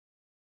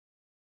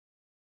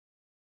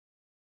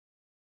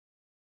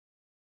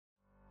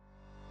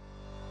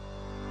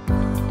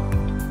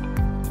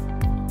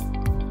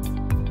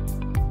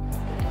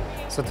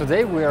So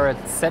today we are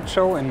at SET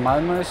Show in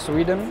Malmö,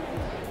 Sweden,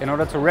 in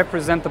order to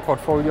represent the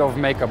portfolio of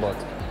MakerBot.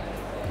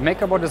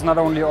 MakerBot is not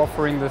only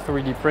offering the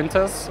 3D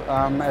printers,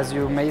 as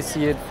you may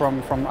see it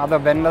from other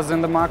vendors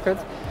in the market.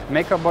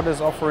 MakerBot is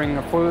offering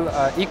a full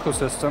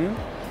ecosystem,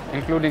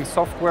 including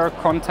software,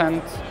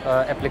 content,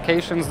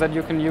 applications that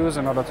you can use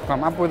in order to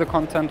come up with the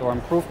content or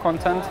improve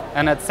content.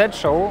 And at SET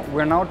Show,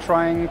 we're now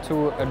trying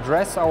to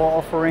address our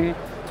offering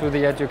to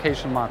the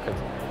education market.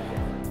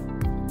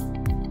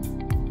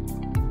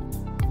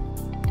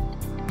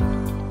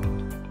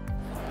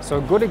 So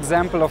a good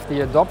example of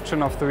the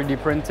adoption of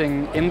 3D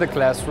printing in the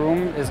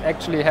classroom is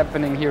actually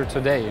happening here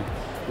today.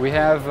 We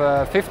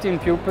have 15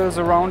 pupils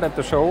around at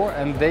the show,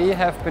 and they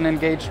have been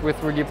engaged with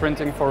 3D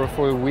printing for a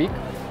full week.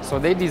 So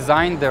they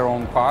designed their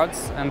own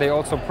parts and they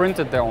also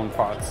printed their own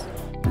parts.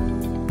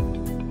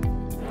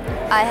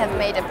 I have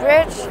made a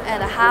bridge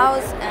and a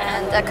house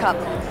and a cup.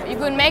 You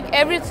can make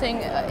everything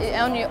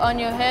on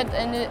your head,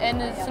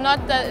 and it's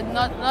not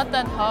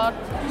that hard.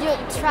 You're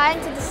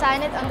trying to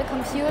design it on the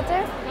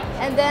computer,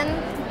 and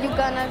then you're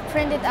gonna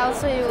print it out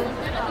so you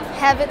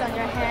have it on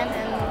your hand,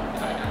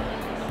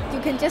 and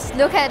you can just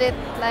look at it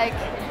like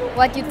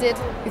what you did.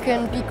 You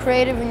can be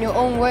creative in your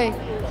own way,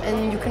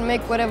 and you can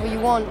make whatever you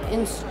want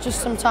in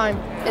just some time.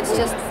 It's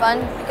just fun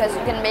because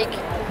you can make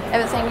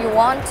everything you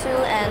want to,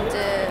 and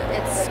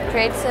it's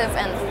creative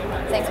and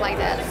things like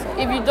that.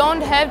 If you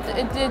don't have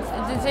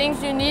the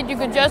things you need, you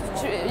could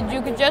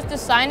just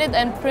design it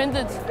and print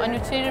it on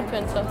your 3D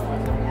printer.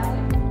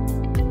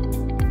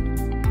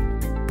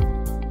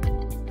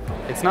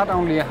 It's not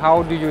only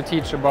how do you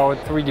teach about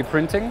 3D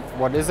printing,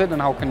 what is it and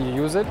how can you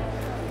use it.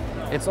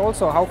 It's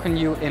also how can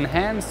you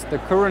enhance the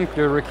current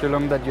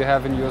curriculum that you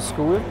have in your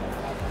school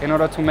in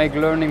order to make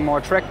learning more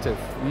attractive,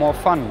 more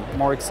fun,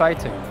 more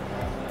exciting.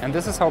 And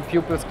this is how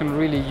pupils can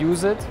really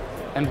use it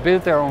and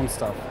build their own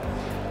stuff.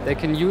 They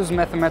can use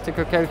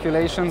mathematical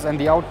calculations, and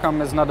the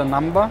outcome is not a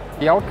number.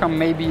 The outcome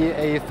may be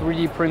a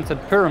 3D printed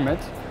pyramid,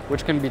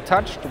 which can be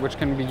touched, which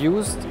can be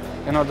used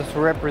in order to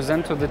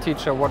represent to the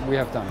teacher what we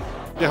have done.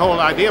 The whole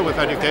idea with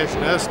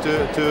education is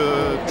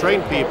to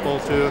train people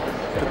to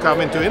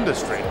come into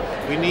industry.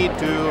 We need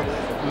to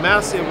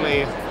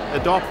massively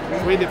adopt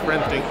 3D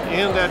printing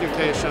in the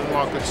education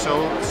market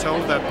so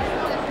that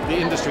the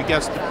industry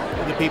gets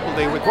the people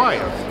they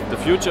require. The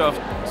future of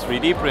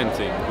 3D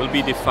printing will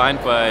be defined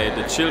by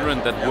the children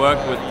that work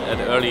with at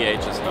early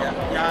ages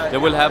now. They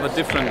will have a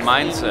different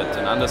mindset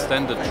and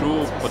understand the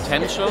true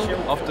potential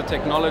of the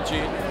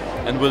technology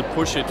and will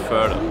push it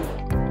further.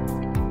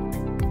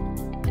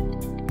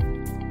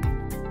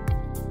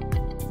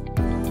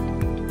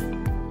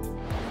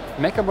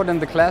 MakerBot in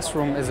the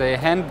Classroom is a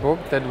handbook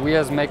that we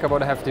as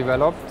MakerBot have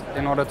developed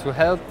in order to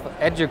help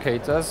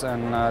educators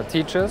and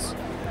teachers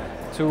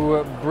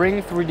to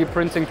bring 3D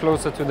printing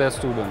closer to their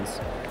students.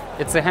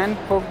 It's a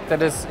handbook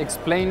that is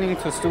explaining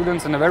to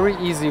students in a very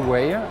easy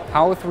way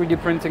how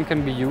 3D printing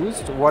can be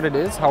used, what it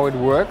is, how it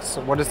works,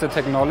 what is the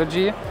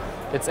technology.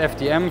 It's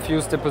FDM,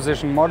 fused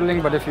deposition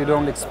modeling, but if you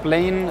don't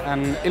explain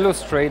and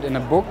illustrate in a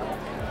book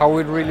how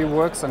it really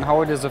works and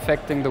how it is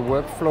affecting the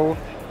workflow,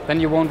 then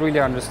you won't really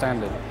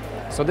understand it.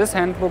 So this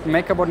handbook,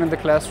 MakerBot in the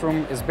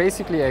Classroom, is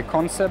basically a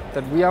concept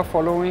that we are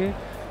following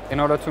in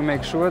order to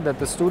make sure that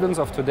the students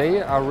of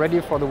today are ready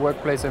for the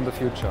workplace in the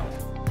future.